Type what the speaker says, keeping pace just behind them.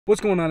What's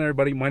going on,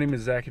 everybody? My name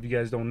is Zach. If you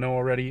guys don't know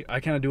already,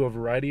 I kind of do a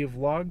variety of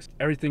vlogs,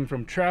 everything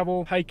from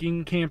travel,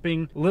 hiking,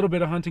 camping, a little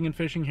bit of hunting and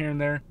fishing here and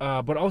there,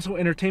 but also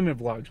entertainment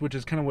vlogs, which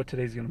is kind of what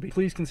today's going to be.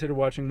 Please consider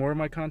watching more of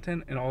my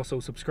content and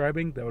also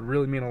subscribing. That would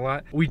really mean a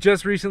lot. We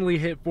just recently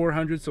hit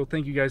 400, so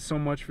thank you guys so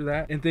much for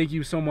that. And thank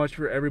you so much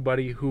for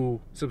everybody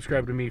who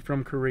subscribed to me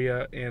from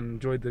Korea and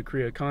enjoyed the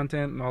Korea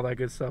content and all that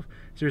good stuff.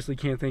 Seriously,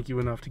 can't thank you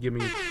enough to get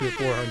me to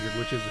 400,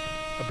 which is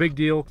a big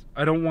deal.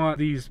 I don't want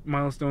these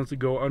milestones to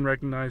go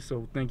unrecognized,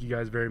 so thank you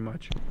guys very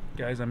much.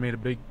 Guys, I made a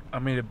big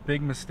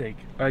mistake.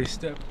 I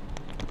stepped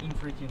in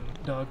freaking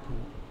dog poop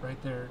right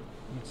there.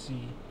 You can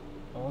see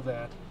all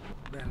that.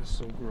 That is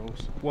so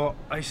gross. Well,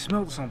 I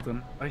smelled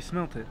something. I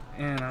smelled it,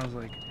 and I was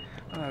like,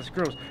 oh, that's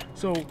gross.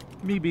 So,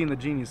 me being the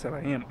genius that I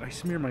am, I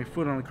smear my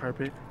foot on the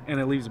carpet, and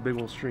it leaves a big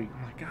old streak.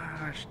 I'm like,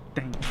 gosh,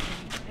 dang it.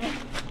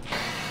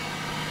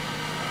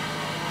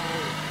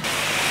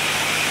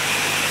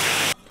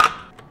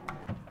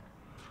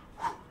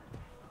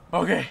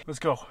 Okay, let's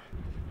go.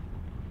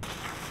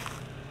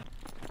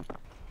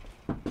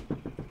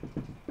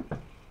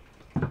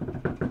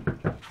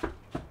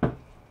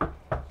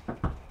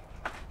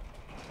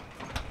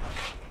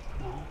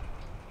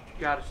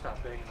 Gotta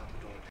stop banging on the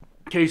door.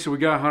 Okay, so we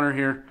got Hunter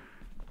here.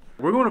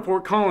 We're going to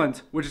Fort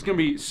Collins, which is gonna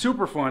be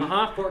super fun.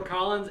 Fort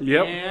Collins.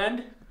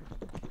 Yep.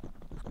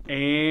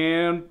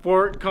 And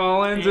Fort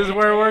Collins is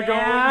where we're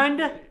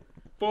going. And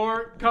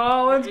Fort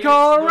Collins,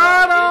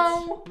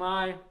 Colorado. It's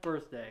my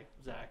birthday,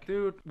 Zach.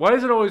 Dude, why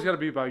does it always gotta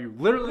be about you?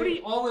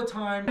 Literally all the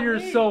time. You're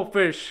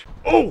selfish.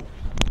 Oh,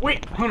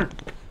 wait, Hunter.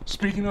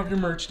 Speaking of your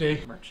merch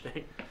day. Merch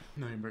day.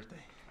 No, your birthday.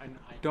 I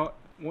Don't.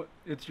 What?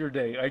 It's your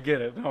day. I get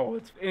it. No,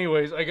 it's.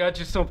 Anyways, I got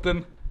you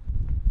something.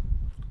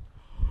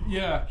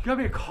 Yeah. You got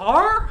me a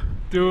car?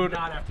 Dude. You do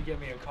not have to get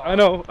me a car. I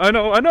know.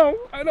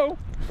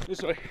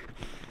 This way.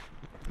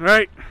 All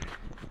right.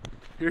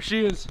 Here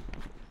she is.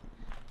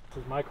 This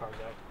is my car,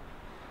 Zach.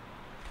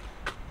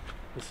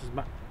 This is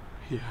my.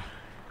 Yeah.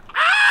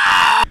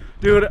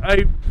 Dude,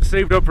 I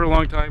saved up for a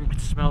long time.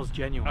 It smells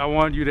genuine. I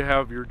want you to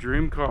have your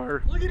dream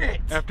car. Look at it.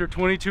 After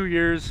 22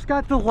 years. It's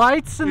got the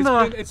lights and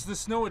It's the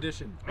snow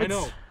edition. I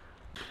know.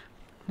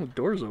 The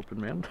door's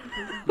open, man.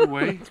 No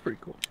way. That's pretty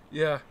cool.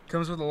 Yeah.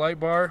 Comes with a light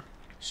bar.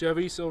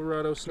 Chevy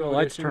Silverado snow The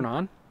lights edition. turn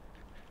on.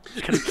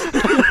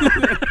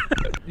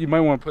 You might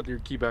want to put your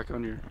key back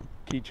on your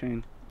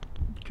keychain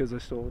because I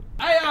stole it.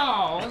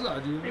 Ayo! What's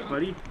up, dude? Hey,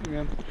 buddy. Hey,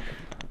 man.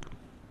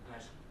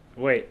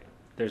 Wait,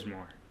 there's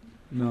more.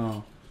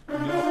 No.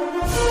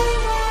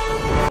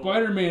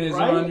 Spider-Man is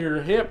on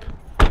your hip.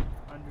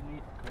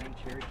 Underneath Grand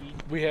Cherokee.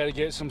 We had to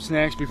get some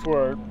snacks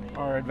before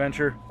our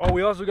adventure. Oh,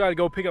 we also got to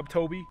go pick up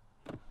Toby.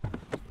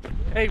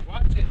 Hey,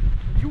 watch it.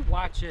 You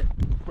watch it.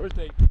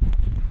 Birthday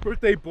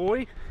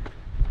boy.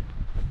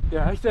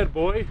 Yeah, I said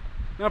boy,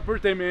 not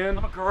birthday man.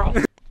 I'm a girl.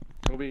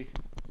 Toby,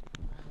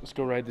 let's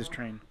go ride this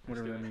train,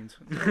 whatever that means.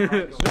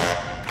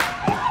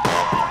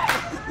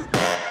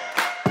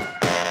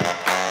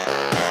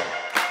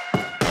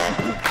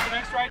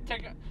 Next right,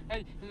 take a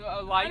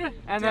light,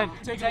 and then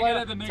take a light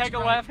at the next take a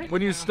left.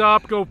 When you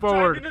stop, go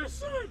forward.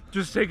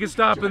 Just take a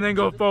stop and then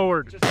go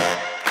forward.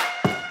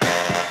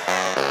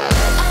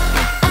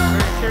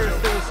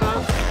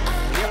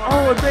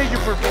 Oh, and thank you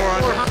for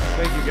 400.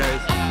 Thank you guys.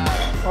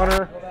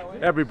 Hunter,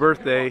 happy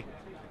birthday,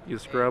 you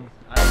scrub.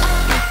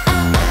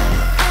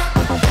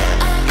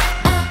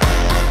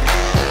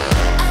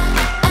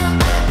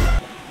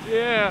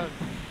 Yeah.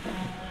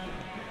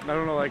 I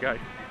don't know that guy.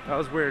 That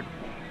was weird.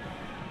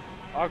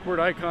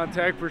 Awkward eye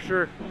contact for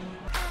sure.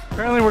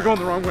 Apparently we're going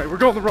the wrong way. We're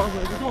going the wrong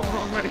way.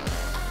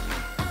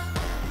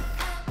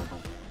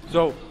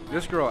 So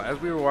this girl,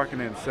 as we were walking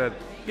in, said,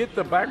 "Get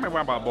the back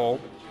bowl,"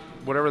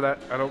 whatever that.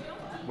 I don't.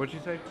 What'd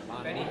you say?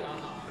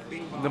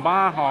 The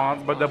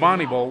Bonhon, but the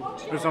Bonnie Bowl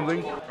or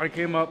something. I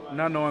came up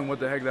not knowing what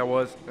the heck that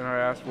was, and I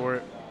asked for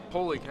it.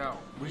 Holy cow!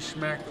 We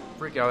smacked the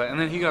freak out of it, and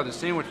then he got the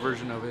sandwich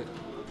version of it.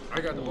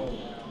 I got the bowl.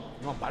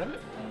 You want a bite of it?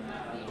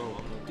 Bro,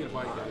 get a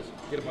bite, guys.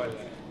 Get a bite of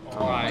that.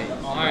 Alright,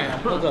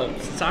 hold up.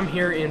 Since I'm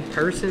here in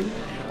person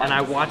and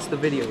I watch the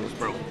videos,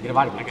 bro, get a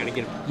bite of it. I gotta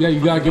get it. Yeah,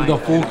 you gotta give the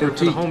full critique.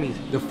 For the homies.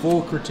 The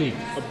full critique.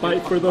 A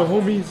bite for the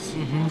homies.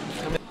 Mm-hmm.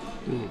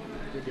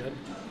 You're good.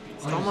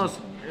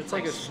 It's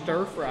like a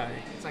stir fry.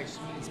 It's like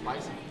sweet and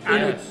spicy.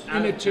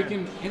 In a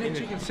chicken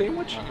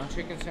sandwich?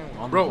 Chicken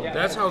sandwich. Bro,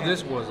 that's how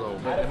this was though.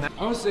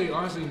 I would say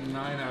honestly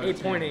 9 out of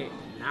 10. 8.8.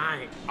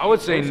 9. I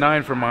would say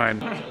 9 for mine.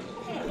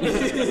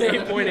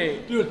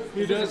 8.8. Dude,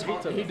 he does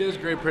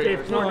great praise.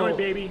 Dave, Flournoy,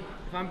 baby.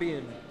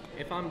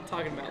 If I'm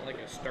talking about like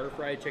a stir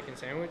fried chicken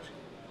sandwich,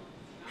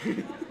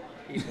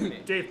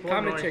 Dave,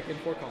 common Flournoy. chicken,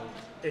 Fort Collins.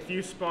 If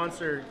you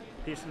sponsor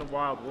Peace in the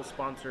Wild, we'll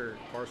sponsor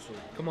Barstool.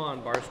 Come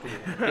on, Barstool.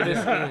 Get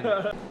us in.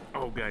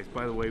 Oh guys,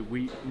 by the way,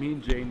 me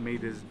and Jane made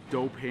this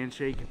dope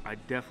handshake. I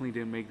definitely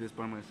didn't make this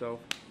by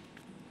myself.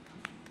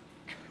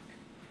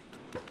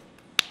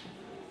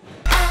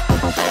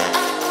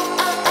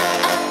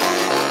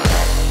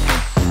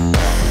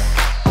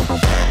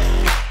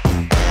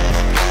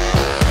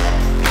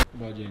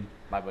 Bye, Jane.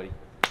 Bye, buddy.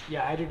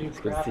 Yeah, I had to do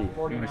crap.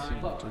 49. see.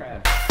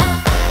 Crap.